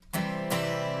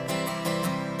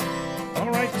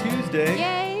All right, Tuesday.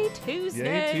 Yay,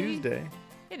 Tuesday. Yay, Tuesday.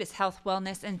 It is health,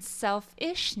 wellness, and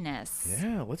selfishness.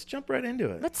 Yeah, let's jump right into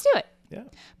it. Let's do it. Yeah.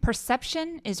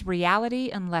 Perception is reality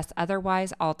unless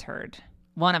otherwise altered.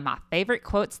 One of my favorite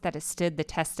quotes that has stood the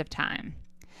test of time.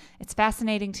 It's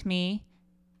fascinating to me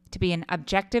to be an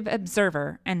objective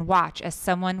observer and watch as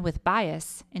someone with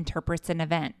bias interprets an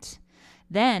event.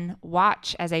 Then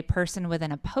watch as a person with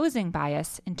an opposing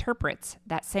bias interprets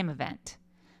that same event.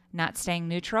 Not staying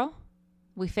neutral,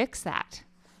 we fix that.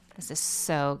 This is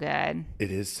so good.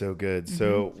 It is so good. Mm-hmm.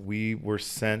 So we were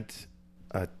sent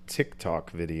a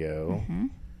TikTok video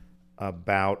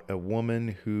about a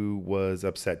woman who was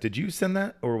upset. Did you send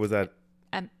that, or was that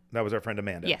that was our friend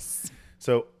Amanda? Yes.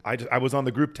 So I was on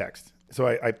the group text. So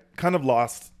I kind of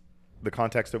lost the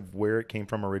context of where it came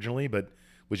from originally, but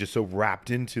was just so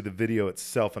wrapped into the video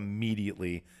itself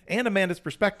immediately, and Amanda's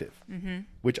perspective,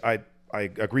 which I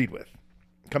agreed with,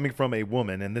 coming from a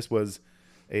woman. And this was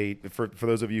for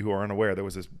those of you who are unaware, there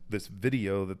was this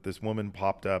video that this woman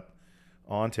popped up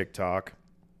on TikTok,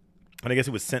 and I guess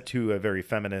it was sent to a very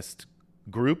feminist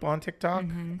group on TikTok.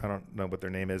 I don't know what their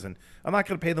name is, and I'm not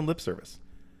going to pay them lip service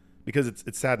because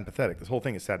it's sad and pathetic. This whole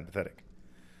thing is sad and pathetic.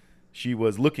 She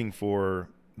was looking for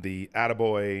the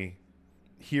attaboy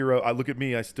hero. I look at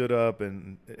me, I stood up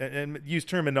and used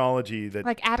terminology that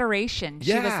like adoration.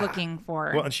 She was looking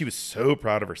for. Well, and she was so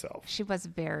proud of herself. She was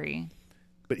very.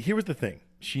 But here was the thing.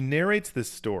 She narrates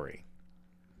this story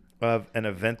of an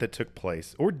event that took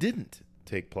place or didn't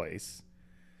take place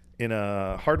in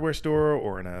a hardware store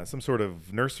or in some sort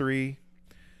of nursery,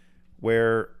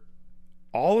 where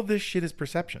all of this shit is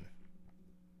perception.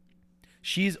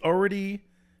 She's already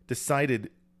decided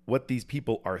what these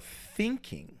people are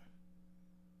thinking,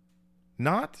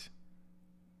 not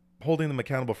holding them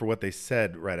accountable for what they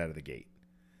said right out of the gate.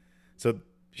 So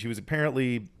she was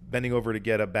apparently bending over to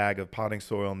get a bag of potting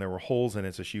soil, and there were holes in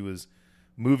it, so she was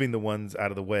moving the ones out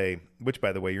of the way, which,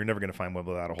 by the way, you're never going to find one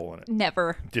without a hole in it.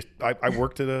 Never. Just I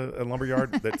worked at a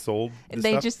lumberyard that sold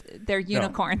this stuff. They're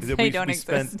unicorns. No, they don't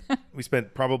exist. We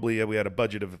spent probably, we had a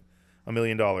budget of $1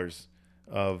 million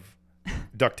of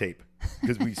duct tape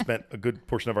because we spent a good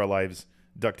portion of our lives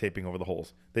duct taping over the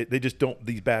holes. They just don't,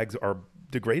 these bags are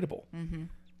degradable.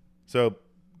 So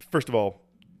first of all,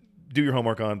 do your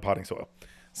homework on potting soil.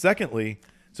 Secondly,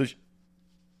 so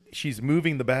she's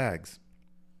moving the bags.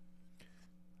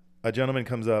 A gentleman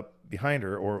comes up behind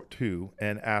her, or two,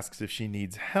 and asks if she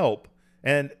needs help,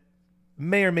 and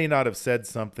may or may not have said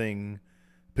something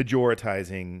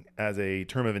pejoratizing as a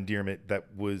term of endearment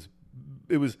that was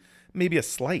maybe a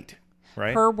slight,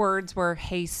 right? Her words were,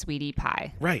 "Hey, sweetie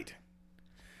pie. Right.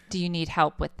 Do you need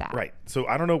help with that?" Right. So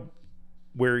I don't know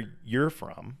where you're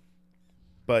from,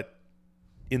 but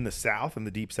in the South, in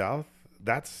the deep South,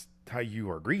 that's how you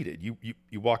are greeted.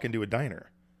 You walk into a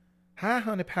diner. "Hi,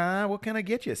 honey pie. What can I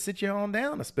get you? Sit you on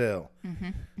down a spell."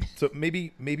 So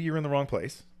maybe you're in the wrong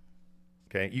place.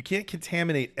 Okay. You can't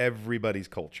contaminate everybody's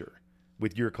culture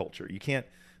with your culture. You can't.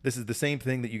 This is the same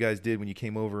thing that you guys did when you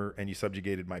came over and you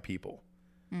subjugated my people.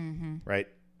 Right.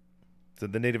 So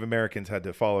the Native Americans had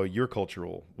to follow your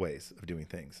cultural ways of doing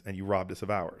things, and you robbed us of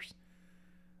ours.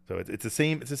 So it's the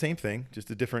same thing, just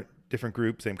a different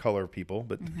group, same color of people,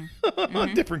 but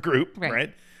different group,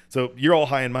 right? So you're all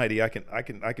high and mighty. I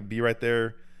can be right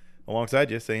there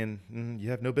alongside you saying, you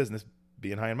have no business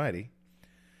being high and mighty.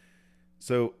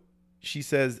 So she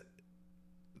says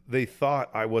they thought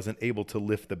I wasn't able to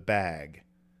lift the bag,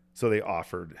 so they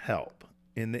offered help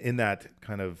in that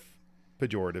kind of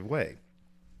pejorative way.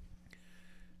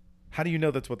 How do you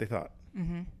know that's what they thought?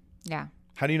 Yeah.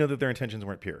 How do you know that their intentions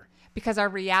weren't pure? Because our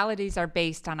realities are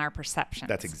based on our perceptions.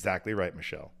 That's exactly right,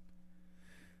 Michelle.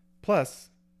 Plus,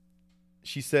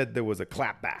 she said there was a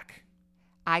clap back.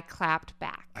 I clapped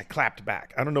back. I clapped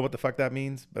back. I don't know what the fuck that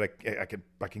means, but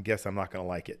I can guess I'm not going to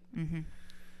like it.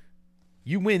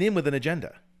 You went in with an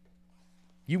agenda.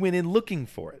 You went in looking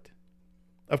for it.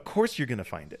 Of course you're going to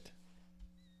find it.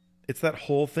 It's that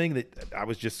whole thing that I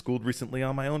was just schooled recently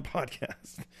on my own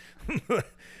podcast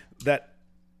that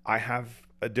I have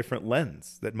a different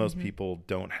lens that most people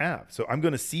don't have. So I'm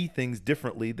going to see things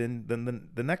differently than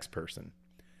the next person.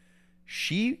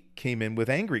 She came in with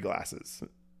angry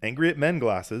at men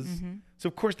glasses. So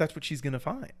of course that's what she's going to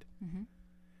find.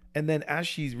 And then as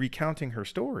she's recounting her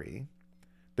story,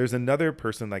 there's another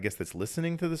person, I guess, that's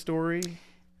listening to the story.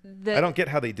 I don't get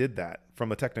how they did that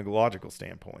from a technological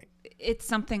standpoint. It's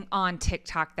something on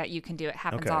TikTok that you can do. It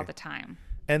happens all the time.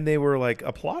 And they were like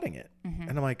applauding it.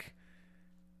 And I'm like,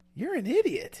 you're an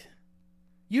idiot.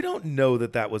 You don't know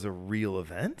that was a real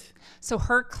event. So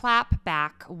her clap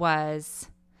back was,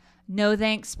 "No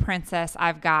thanks, princess.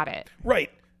 I've got it."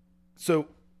 Right. So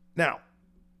now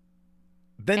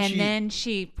then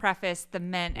she prefaced the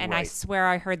men, and I Right. swear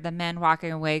I heard the men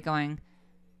walking away going,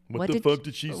 what the fuck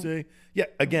did she say? Yeah,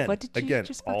 again, what did you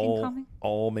just fucking call me?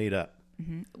 all made up.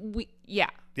 Yeah,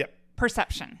 Yep.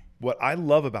 perception. What I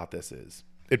love about this is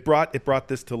it brought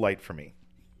this to light for me.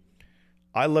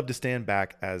 I love to stand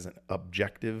back as an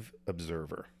objective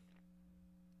observer,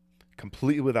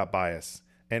 completely without bias,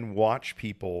 and watch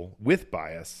people with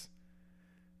bias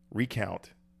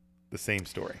recount the same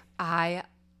story. I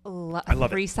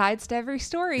love three it. sides to every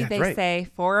story, Yeah, they right. say,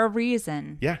 for a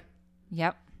reason. Yeah.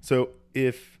 Yep. So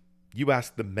if you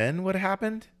ask the men what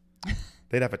happened,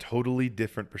 they'd have a totally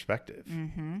different perspective.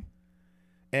 Mm-hmm.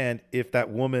 And if that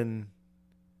woman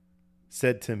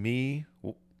said to me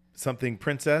something,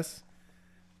 princess,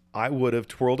 I would have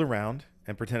twirled around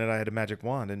and pretended I had a magic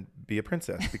wand and be a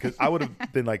princess, because I would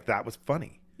have been like, that was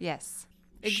funny. Yes.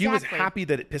 She was Exactly. happy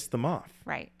that it pissed them off.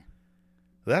 Right.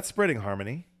 That's spreading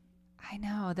harmony. I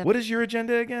know. What is your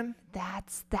agenda again?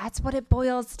 That's what it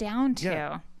boils down to.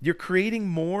 Yeah. You're creating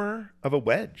more of a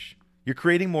wedge. You're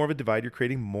creating more of a divide. You're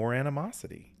creating more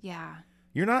animosity. Yeah.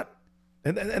 You're not.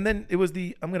 And then it was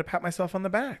I'm going to pat myself on the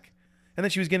back. And then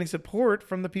she was getting support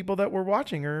from the people that were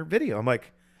watching her video. I'm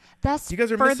like, That's you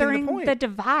guys are missing furthering the point. the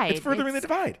divide. It's furthering the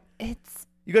divide. It's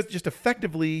You guys just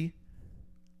effectively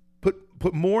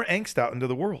put more angst out into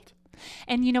the world.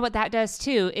 And you know what that does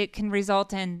too? It can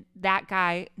result in that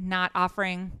guy not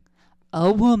offering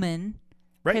a woman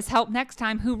Right. his help next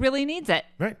time who really needs it.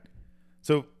 Right.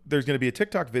 So there's going to be a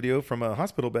TikTok video from a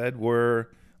hospital bed where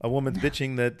a woman's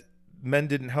bitching that men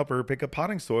didn't help her pick up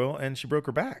potting soil and she broke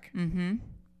her back. Mm-hmm.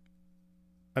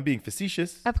 I'm being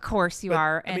facetious. Of course you But,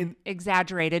 are, I and mean-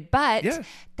 exaggerated, but Yeah.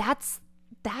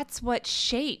 that's what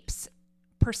shapes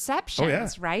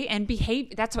perceptions, right? And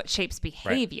behavior. That's what shapes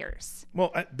behaviors.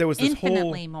 Well, there was this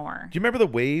Infinitely whole. more. Do you remember the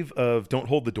wave of "Don't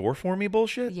hold the door for me"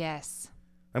 bullshit? Yes.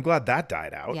 I'm glad that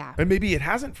died out. Yeah. And maybe it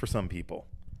hasn't for some people.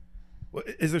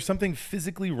 Is there something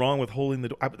physically wrong with holding the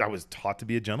door? I was taught to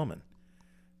be a gentleman.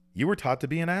 You were taught to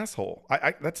be an asshole.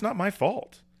 That's not my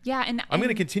fault. Yeah, and I'm going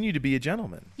to continue to be a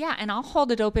gentleman. Yeah, and I'll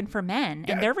hold it open for men,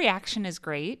 Yeah. and their reaction is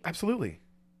great. Absolutely.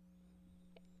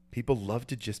 People love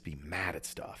to just be mad at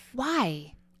stuff.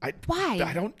 Why?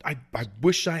 Why? I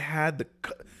wish I had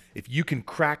if you can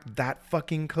crack that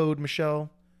fucking code, Michelle.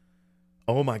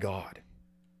 Oh my God.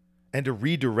 And to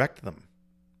redirect them.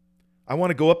 I want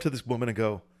to go up to this woman and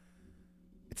go,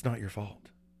 it's not your fault.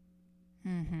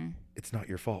 Mm-hmm. It's not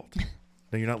your fault.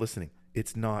 No, you're not listening.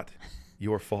 It's not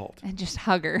your fault. And just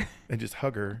hug her. And just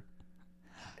hug her.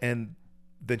 And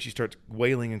then she starts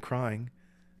wailing and crying.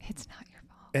 It's not your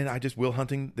fault. And I just Will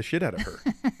Hunting the shit out of her.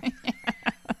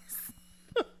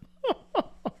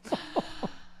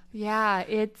 Yeah,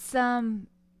 it's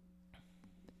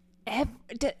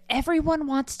everyone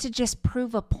wants to just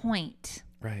prove a point.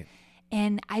 Right.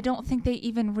 And I don't think they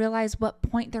even realize what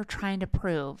point they're trying to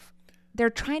prove. They're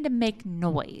trying to make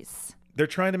noise. They're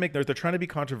trying to make noise. They're trying to be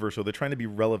controversial. They're trying to be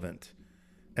relevant.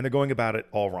 And they're going about it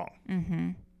all wrong. Mm-hmm.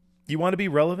 You want to be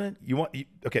relevant?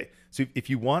 Okay. So if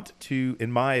you want to,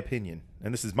 in my opinion,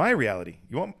 and this is my reality,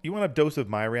 you want a dose of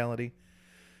my reality?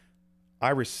 I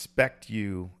respect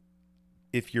you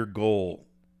if your goal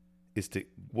is to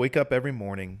wake up every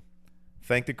morning,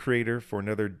 thank the Creator for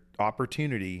another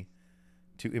opportunity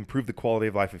to improve the quality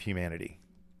of life of humanity.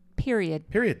 Period.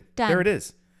 Done. There it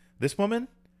is. This woman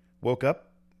woke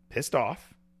up pissed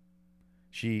off.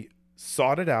 She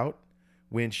sought it out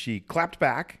when she clapped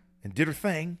back and did her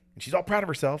thing, and she's all proud of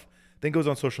herself, then goes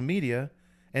on social media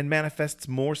and manifests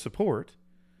more support.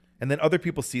 And then other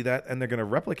people see that and they're going to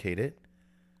replicate it.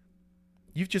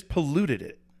 You've just polluted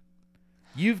it.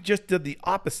 You've just did the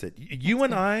opposite. You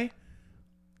and I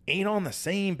ain't on the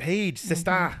same page,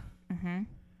 sister. Mm-hmm.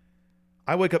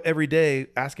 I wake up every day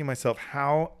asking myself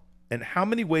how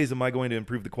many ways am I going to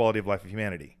improve the quality of life of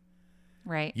humanity?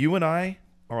 Right. You and I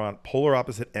are on polar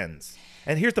opposite ends.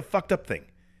 And here's the fucked up thing.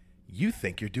 You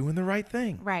think you're doing the right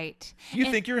thing. Right.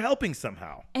 You think you're helping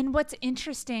somehow. And what's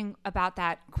interesting about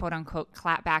that quote unquote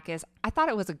clapback is I thought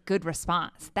it was a good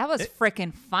response. That was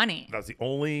freaking funny. That was the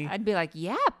only... I'd be like,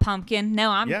 yeah, pumpkin. No,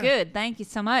 I'm Yeah. good. Thank you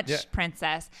so much, Yeah.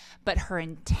 princess. But her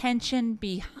intention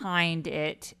behind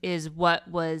it is what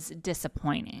was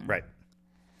disappointing. Right.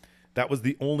 That was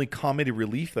the only comedy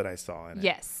relief that I saw in it.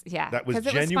 Yes. Yeah. That was 'Cause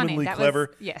it funny. genuinely That clever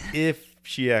was- yeah. if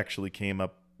she actually came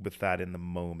up with that in the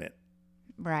moment.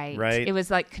 Right. Right. It was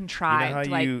like contrived.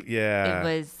 You know how It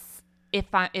was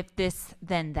if this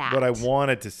then that. What I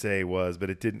wanted to say was, but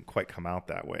it didn't quite come out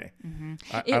that way. Mm-hmm.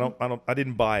 I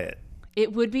didn't buy it.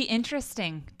 It would be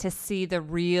interesting to see the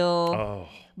real Oh,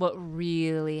 what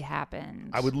really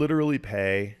happened. I would literally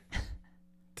pay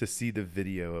to see the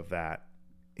video of that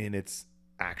in its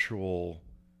actual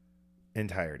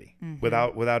entirety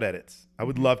without edits. I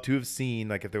would love to have seen,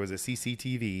 like, if there was a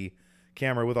CCTV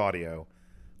camera with audio,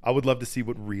 I would love to see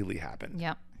what really happened.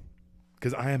 Yep.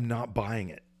 Because I am not buying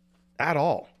it at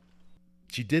all.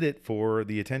 She did it for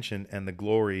the attention and the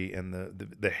glory and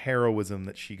the heroism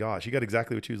that she got. She got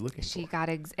exactly what she was looking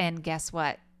for. And guess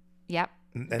what? Yep.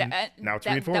 And now it's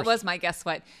reinforced. That was my guess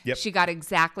what. Yep. She got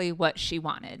exactly what she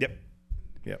wanted.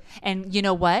 Yep. And you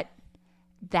know what?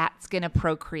 That's going to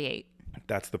procreate.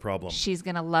 That's the problem. She's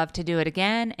going to love to do it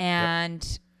again.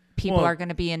 And people are going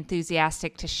to be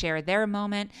enthusiastic to share their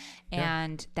moment.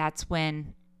 And that's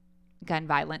when gun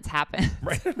violence happens.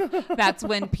 Right. That's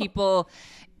when people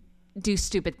do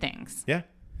stupid things. Yeah.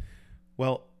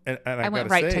 Well, and I went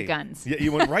gotta right say, to guns. Yeah,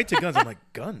 you went right to guns. I'm like,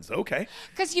 guns, okay.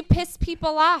 Because you piss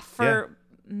people off for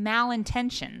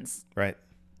malintentions. Right.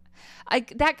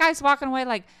 Like, that guy's walking away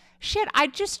like, shit, I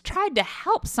just tried to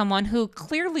help someone who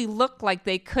clearly looked like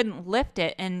they couldn't lift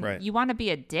it, and you want to be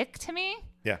a dick to me?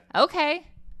 Yeah. Okay.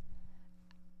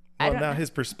 Well, now his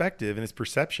perspective and his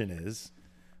perception is,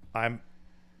 I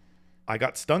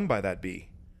got stung by that bee.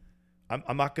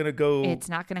 I'm not going to go. It's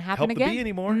not going to happen help again. the bee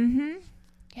anymore. Mm-hmm.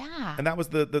 Yeah. And that was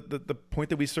the point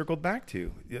that we circled back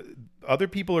to. Other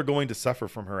people are going to suffer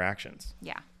from her actions.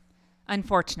 Yeah.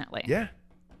 Unfortunately. Yeah.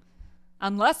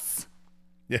 Unless.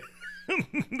 Yeah.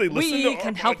 They listen we to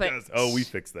can our help podcast. it. Oh, we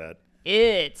fixed that.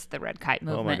 It's the Red Kite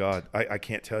movement. Oh my God. I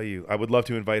can't tell you. I would love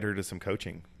to invite her to some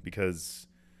coaching because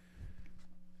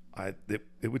it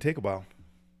would take a while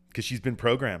because she's been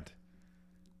programmed.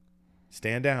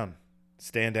 Stand down.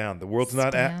 Stand down. The world's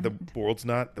not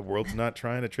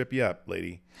trying to trip you up,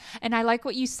 lady. And I like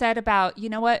what you said about, you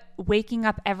know what, waking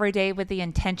up every day with the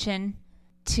intention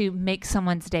to make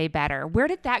someone's day better. Where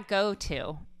did that go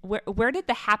to? Where did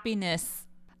the happiness,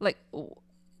 like,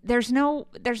 there's not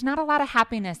a lot of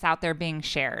happiness out there being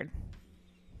shared.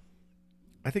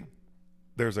 I think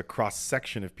there's a cross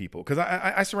section of people because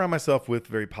I surround myself with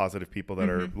very positive people that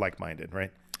are like-minded,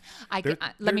 right?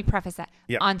 Let me preface that.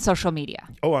 Yeah. On social media.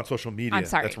 Oh, on social media. I'm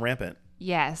sorry. That's rampant.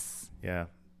 Yes. Yeah.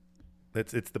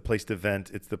 It's the place to vent.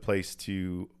 It's the place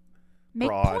to make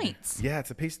points. Yeah, it's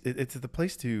the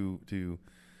place to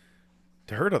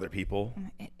hurt other people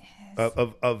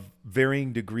of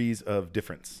varying degrees of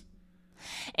difference.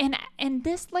 And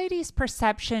this lady's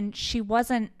perception, she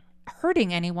wasn't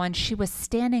hurting anyone. She was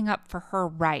standing up for her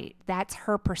right. That's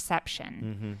her perception.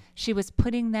 Mm-hmm. She was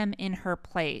putting them in her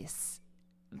place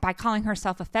by calling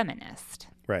herself a feminist.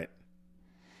 Right.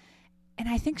 And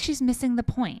I think she's missing the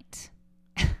point.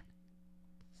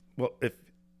 Well,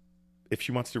 if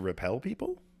she wants to repel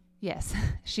people? Yes.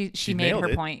 She made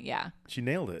her point, yeah. She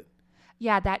nailed it.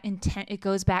 Yeah, that intent, it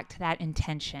goes back to that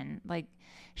intention. Like,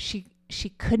 she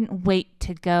couldn't wait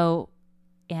to go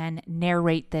and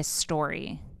narrate this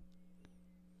story.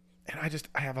 And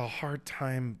I have a hard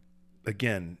time,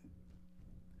 again,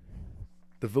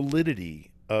 the validity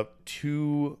of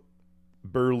two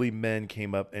burly men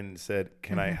came up and said,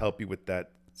 can I help you with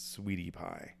that sweetie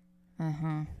pie?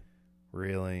 Mm-hmm.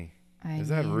 Really? Is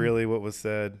that really what was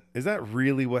said? Is that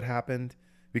really what happened?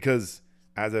 Because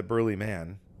as a burly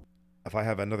man, if I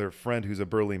have another friend who's a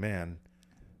burly man,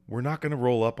 we're not going to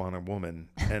roll up on a woman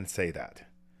and say that.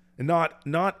 And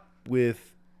not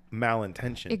with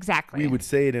malintention. Exactly. We would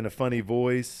say it in a funny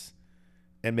voice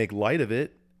and make light of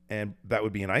it, and that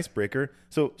would be an icebreaker.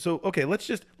 So okay, let's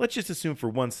just assume for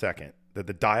 1 second that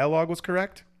the dialogue was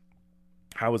correct.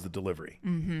 How was the delivery?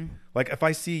 Mm-hmm. Like, if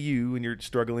I see you and you're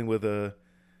struggling with a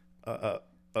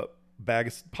bag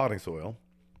of potting soil,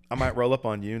 I might roll up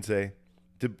on you and say,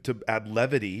 to add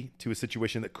levity to a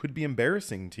situation that could be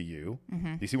embarrassing to you.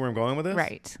 Mm-hmm. Do you see where I'm going with this?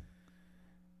 Right.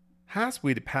 Hi,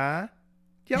 sweetie pie.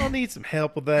 Y'all need some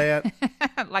help with that.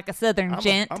 Like a southern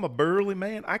gent. I'm a burly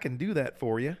man. I can do that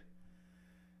for you.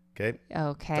 Okay.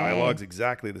 Dialogue's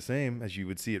exactly the same as you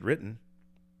would see it written.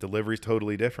 Delivery's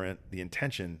totally different. The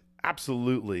intention,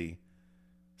 absolutely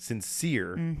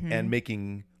sincere and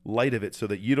making light of it so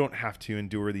that you don't have to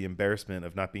endure the embarrassment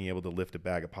of not being able to lift a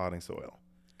bag of potting soil.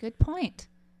 Good point.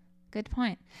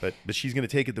 But she's going to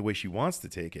take it the way she wants to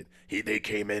take it. They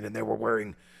came in and they were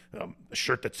wearing a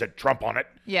shirt that said Trump on it.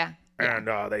 Yeah. And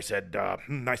they said,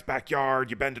 nice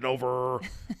backyard, you bending over.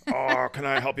 Can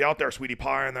I help you out there, sweetie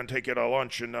pie, and then take you to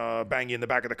lunch and bang you in the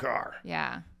back of the car?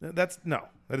 Yeah. That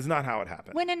is not how it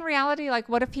happened. When in reality, like,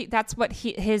 what if that's what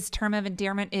his term of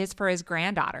endearment is for his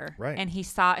granddaughter? Right. And he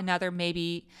saw another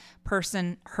maybe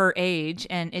person her age,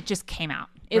 and it just came out.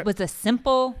 It was a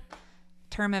simple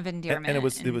term of endearment. And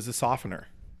it was a softener.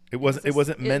 It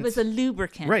wasn't meant. It was a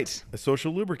lubricant. Right. A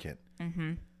social lubricant.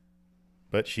 Mm-hmm.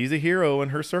 But she's a hero in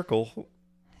her circle.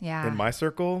 Yeah. In my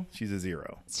circle, she's a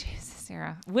 0. Jesus,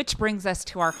 Sarah. Which brings us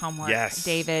to our homework, Yes.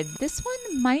 David. This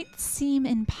one might seem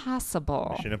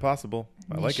impossible. Mission Impossible.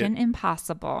 I like it. Mission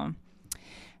Impossible.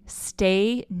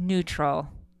 Stay neutral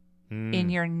in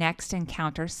your next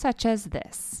encounter, such as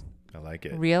this. I like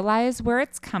it. Realize where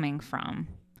it's coming from.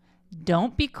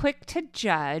 Don't be quick to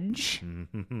judge.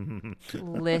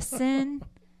 Listen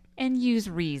and use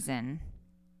reason.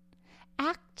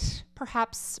 Act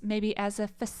perhaps maybe as a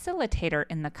facilitator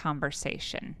in the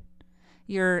conversation.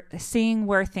 You're seeing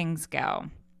where things go.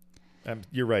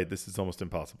 You're right. This is almost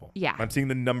impossible. Yeah. I'm seeing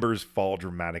the numbers fall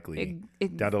dramatically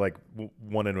down to like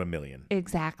 1 in a million.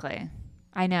 Exactly.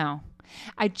 I know.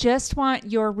 I just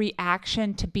want your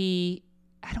reaction to be,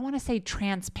 I don't want to say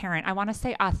transparent. I want to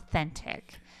say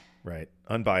authentic. Right.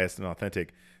 Unbiased and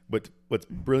authentic. What's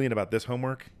brilliant about this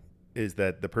homework is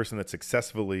that the person that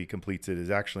successfully completes it is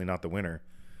actually not the winner.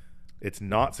 It's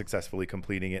not successfully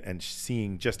completing it and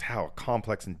seeing just how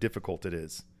complex and difficult it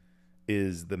is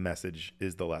the message,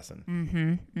 is the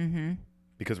lesson.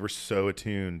 Because we're so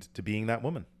attuned to being that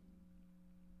woman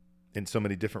in so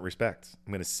many different respects.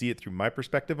 I'm going to see it through my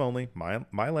perspective only,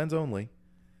 my lens only,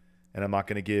 and I'm not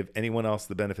going to give anyone else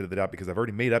the benefit of the doubt because I've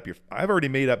already made up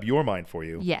your mind for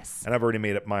you. Yes. And I've already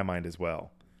made up my mind as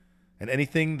well. And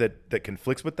anything that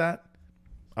conflicts with that,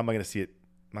 I'm not going to see it.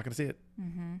 I'm not going to see it.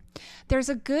 There's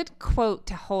a good quote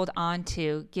to hold on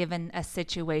to given a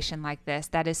situation like this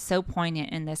that is so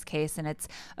poignant in this case, and it's,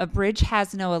 a bridge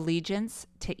has no allegiance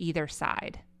to either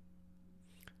side.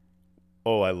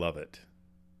 Oh, I love it.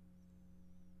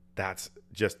 That's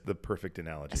just the perfect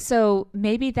analogy. So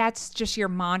maybe that's just your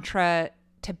mantra,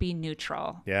 to be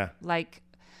neutral. Yeah. Like,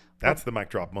 That's the mic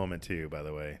drop moment too, by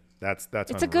the way. That's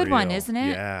it's a good one, unreal. isn't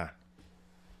it? Yeah.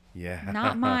 Yeah.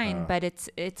 Not mine, but it's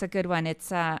a good one.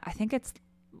 It's I think it's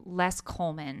Les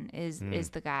Coleman is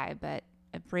the guy, but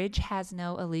a bridge has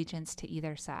no allegiance to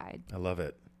either side. I love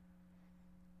it.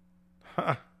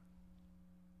 Huh.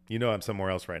 You know I'm somewhere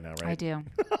else right now, right? I do.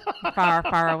 Far,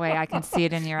 far away. I can see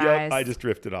it in your Yep, eyes. I just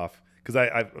drifted off because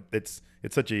it's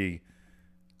such a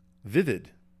vivid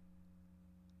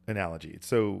analogy. It's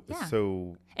so Yeah. it's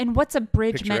so And what's a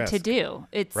bridge meant to picturesque. do?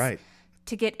 It's right.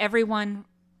 to get everyone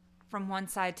from one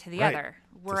side to the Right. other,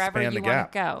 wherever span you the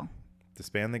want gap. to go. To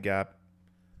span the gap.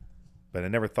 But I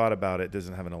never thought about it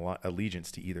doesn't have an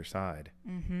allegiance to either side.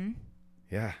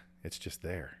 Yeah, it's just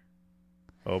there.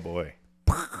 Oh boy.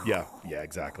 Yeah,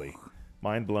 exactly.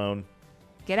 Mind blown.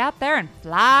 Get out there and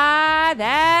fly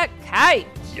that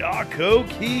kite. Yako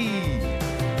Key.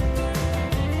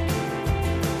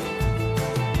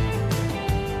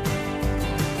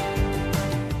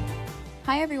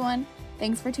 Hi everyone!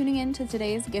 Thanks for tuning in to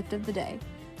today's Gift of the Day.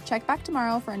 Check back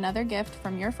tomorrow for another gift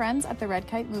from your friends at the Red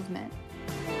Kite Movement.